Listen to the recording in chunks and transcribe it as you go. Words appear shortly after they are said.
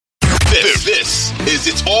This is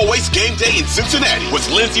It's Always Game Day in Cincinnati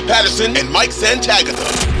with Lindsey Patterson and Mike Santagata.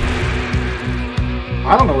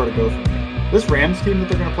 I don't know where to go from here. This Rams team that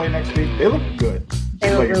they're going to play next week, they look good.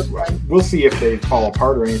 We'll see if they fall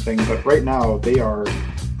apart or anything, but right now they are,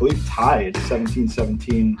 I believe, tied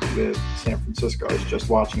 17-17 with San Francisco. I was just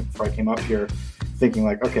watching it before I came up here, thinking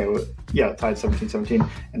like, okay, well, yeah, tied 17-17,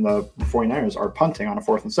 and the 49ers are punting on a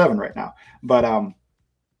 4th and 7 right now. But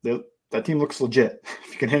that team looks legit.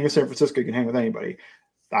 If you can hang with San Francisco, you can hang with anybody.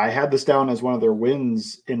 I had this down as one of their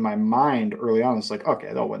wins in my mind early on. It's like,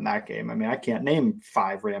 okay, they'll win that game. I mean, I can't name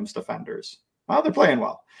 5 Rams defenders. Well, they're playing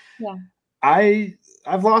well. Yeah.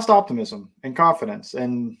 I've lost optimism and confidence,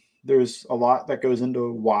 and there's a lot that goes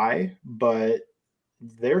into why, but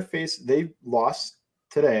they lost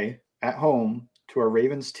today at home to a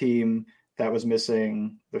Ravens team that was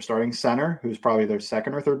missing their starting center, who's probably their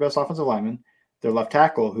second or third best offensive lineman, their left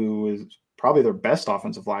tackle, who is probably their best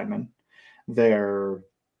offensive lineman.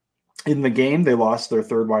 In the game, they lost their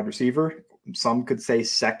third wide receiver. Some could say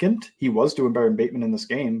second. He was doing better than Bateman in this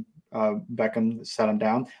game. Beckham set him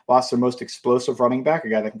down. Lost their most explosive running back, a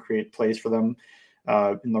guy that can create plays for them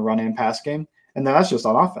in the run and pass game. And then that's just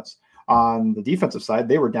on offense. On the defensive side,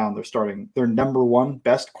 they were down their number one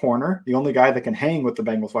best corner, the only guy that can hang with the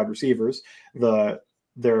Bengals wide receivers.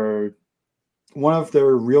 Their one of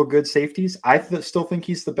their real good safeties. I still think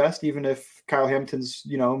he's the best, even if Kyle Hamilton's,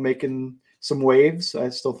 making some waves. I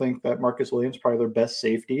still think that Marcus Williams probably their best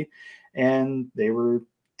safety, and they were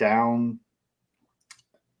down.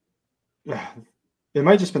 It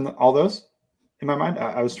might have just been all those in my mind.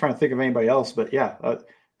 I was trying to think of anybody else, but yeah,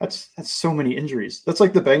 that's so many injuries. That's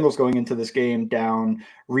like the Bengals going into this game down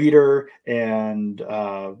Reeder and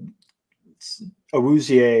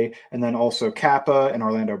Awuzie, and then also Kappa and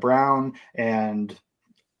Orlando Brown and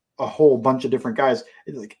a whole bunch of different guys.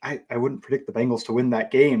 Like I wouldn't predict the Bengals to win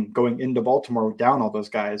that game going into Baltimore down all those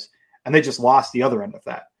guys, and they just lost the other end of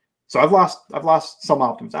that. So I've lost some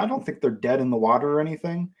optimism. I don't think they're dead in the water or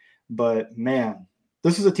anything, but man,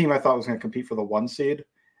 this is a team I thought was going to compete for the 1 seed,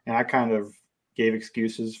 and I kind of gave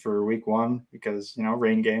excuses for week 1 because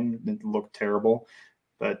rain game didn't look terrible,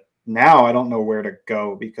 but now I don't know where to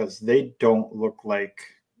go because they don't look like,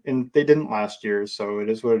 and they didn't last year. So it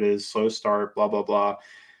is what it is. Slow start, blah, blah, blah.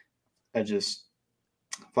 I just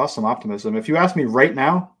lost some optimism. If you ask me right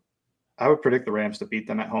now, I would predict the Rams to beat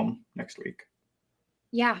them at home next week.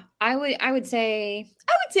 Yeah, I would say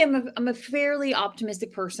I'm a fairly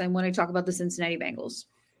optimistic person when I talk about the Cincinnati Bengals.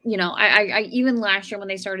 I even last year when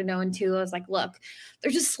they started 0-2, I was like, look,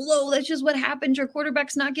 they're just slow. That's just what happens. Your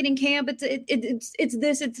quarterback's not getting camp. It's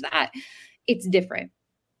this, it's that. It's different.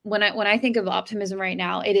 When I think of optimism right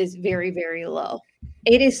now, it is very, very low.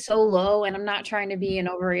 It is so low, and I'm not trying to be an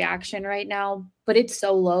overreaction right now, but it's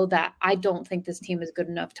so low that I don't think this team is good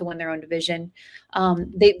enough to win their own division.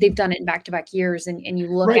 They've done it in back-to-back years, and you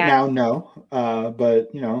look right at now, no. But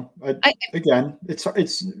again,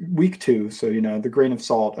 it's week 2, so the grain of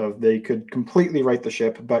salt of they could completely right the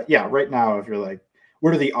ship. But yeah, right now, if you're like,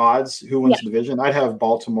 what are the odds? Who wins the division? I'd have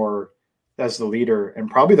Baltimore as the leader, and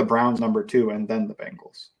probably the Browns number 2, and then the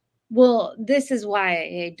Bengals. Well, this is why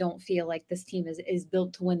I don't feel like this team is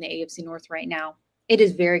built to win the AFC North right now. It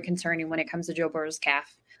is very concerning when it comes to Joe Burrow's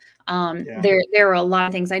calf. There are a lot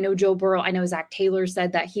of things. I know Joe Burrow, I know Zach Taylor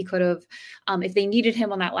said that he could have, if they needed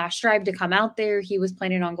him on that last drive to come out there, he was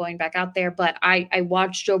planning on going back out there. But I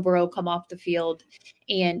watched Joe Burrow come off the field,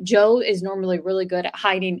 and Joe is normally really good at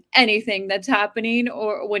hiding anything that's happening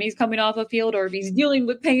or when he's coming off a field or if he's dealing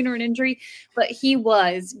with pain or an injury. But he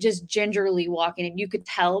was just gingerly walking, and you could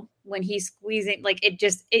tell when he's squeezing, like it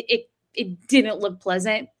didn't look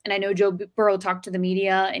pleasant. And I know Joe Burrow talked to the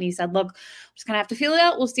media and he said, look, I'm just going to have to feel it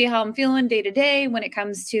out. We'll see how I'm feeling day to day when it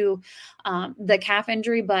comes to the calf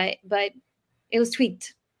injury, but it was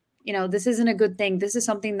tweaked. This isn't a good thing. This is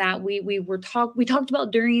something that we talked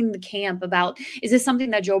about during the camp about, is this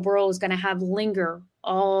something that Joe Burrow is going to have linger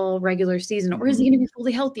all regular season, or is he going to be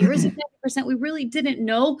fully healthy, or is he 90%? We really didn't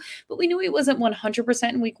know, but we knew he wasn't 100%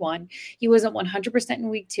 in week 1. He wasn't 100% in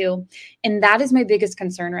week 2. And that is my biggest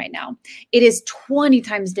concern right now. It is 20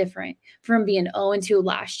 times different from being 0-2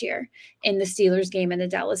 last year in the Steelers game and the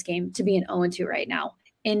Dallas game to being 0-2 right now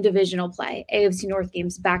in divisional play, AFC North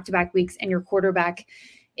games, back-to-back weeks, and your quarterback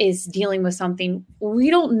is dealing with something. We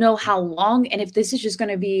don't know how long, and if this is just going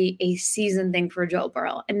to be a season thing for Joe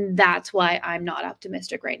Burrow. And that's why I'm not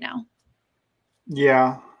optimistic right now.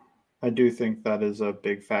 Yeah, I do think that is a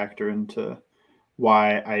big factor into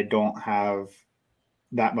why I don't have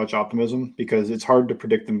that much optimism, because it's hard to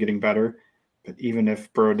predict them getting better. But even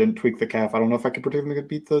if Burrow didn't tweak the calf, I don't know if I could predict them to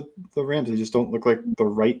beat the Rams. They just don't look like the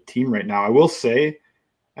right team right now. I will say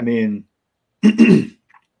I mean,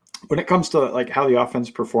 when it comes to like how the offense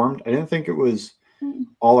performed, I didn't think it was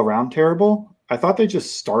all around terrible. I thought they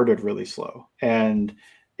just started really slow, and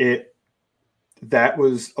that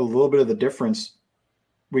was a little bit of the difference.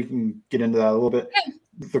 We can get into that a little bit.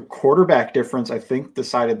 The quarterback difference, I think,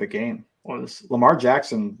 decided the game. Was Lamar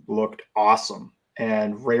Jackson looked awesome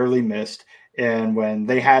and rarely missed. And when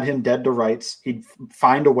they had him dead to rights, he'd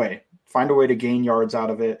find a way to gain yards out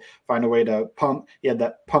of it, find a way to pump. He had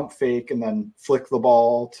that pump fake and then flick the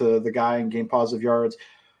ball to the guy and gain positive yards.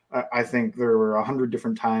 I think there were 100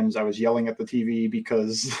 different times I was yelling at the TV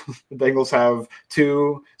because the Bengals have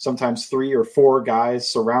 2, sometimes 3 or 4 guys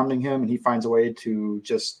surrounding him, and he finds a way to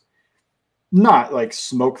just not like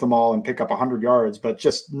smoke them all and pick up 100 yards, but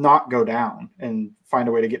just not go down and find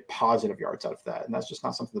a way to get positive yards out of that. And that's just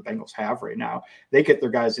not something the Bengals have right now. They get their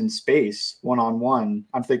guys in space one-on-one.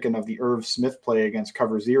 I'm thinking of the Irv Smith play against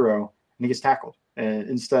cover 0, and he gets tackled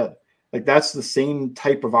instead. Like that's the same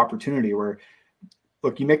type of opportunity where,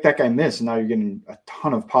 look, you make that guy miss, and now you're getting a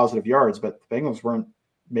ton of positive yards, but the Bengals weren't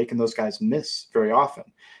making those guys miss very often.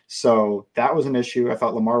 So that was an issue. I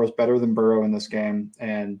thought Lamar was better than Burrow in this game,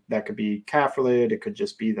 and that could be calf related. It could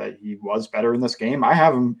just be that he was better in this game. I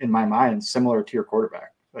have him in my mind similar to your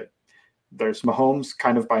quarterback. Like there's Mahomes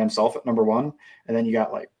kind of by himself at number 1, and then you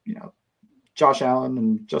got Josh Allen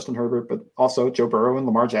and Justin Herbert, but also Joe Burrow and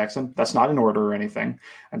Lamar Jackson. That's not in order or anything.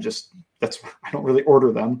 I don't really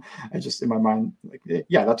order them. I just, in my mind,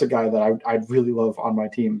 that's a guy that I'd really love on my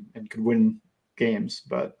team and could win games,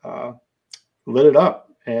 but lit it up.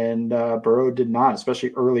 And Burrow did not,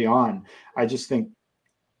 especially early on. I just think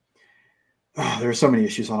there are so many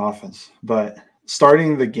issues on offense, but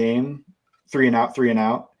starting the game 3 and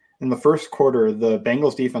out. In the first quarter, the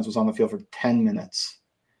Bengals defense was on the field for 10 minutes.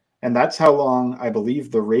 And that's how long I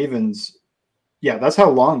believe the Ravens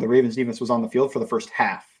defense was on the field for the first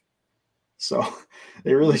half. So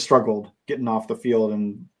they really struggled getting off the field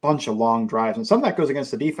and a bunch of long drives. And some of that goes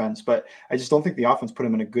against the defense, but I just don't think the offense put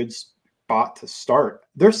them in a good spot to start.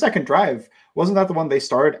 Their second drive, wasn't that the one they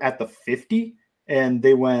started at the 50? And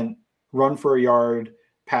they went run for a yard,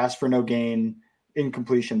 pass for no gain,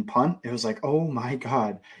 incompletion, punt. It was like, oh my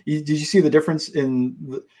God. Did you see the difference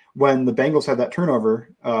when the Bengals had that turnover?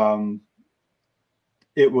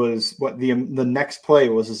 It was the next play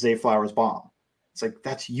was a Zay Flowers bomb. It's like,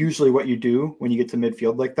 that's usually what you do when you get to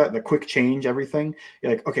midfield like that, the quick change, everything.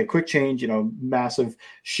 You're like, okay, quick change, massive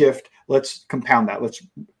shift. Let's compound that. Let's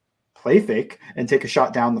play fake and take a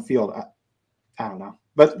shot down the field. I don't know.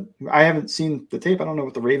 But I haven't seen the tape. I don't know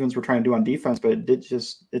what the Ravens were trying to do on defense, but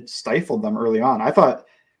it stifled them early on. I thought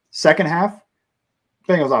second half,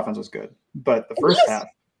 Bengals offense was good, but the first half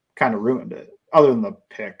kind of ruined it. Other than the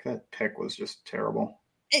pick, that pick was just terrible.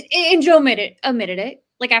 And Joe admitted it.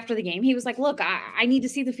 Like after the game, he was like, look, I need to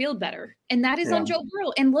see the field better. And that is on Joe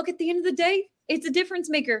Burrow. And look, at the end of the day, it's a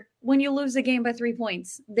difference maker when you lose a game by 3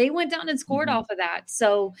 points. They went down and scored off of that.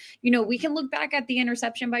 So, we can look back at the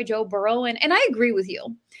interception by Joe Burrow. And I agree with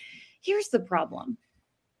you. Here's the problem.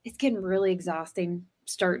 It's getting really exhausting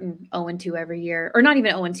starting 0-2 every year. Or not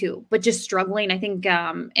even 0-2, but just struggling. I think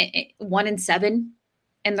 1-7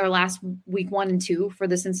 in their last week 1 and 2 for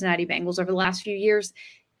the Cincinnati Bengals over the last few years.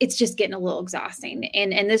 It's just getting a little exhausting.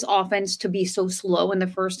 And this offense to be so slow in the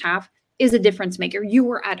first half is a difference maker. You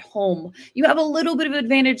were at home. You have a little bit of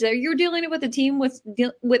advantage there. You're dealing with a team with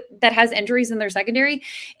that has injuries in their secondary.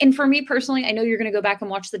 And for me personally, I know you're going to go back and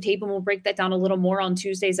watch the tape and we'll break that down a little more on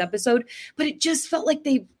Tuesday's episode, but it just felt like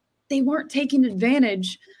they weren't taking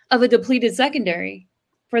advantage of a depleted secondary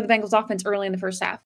for the Bengals offense early in the first half.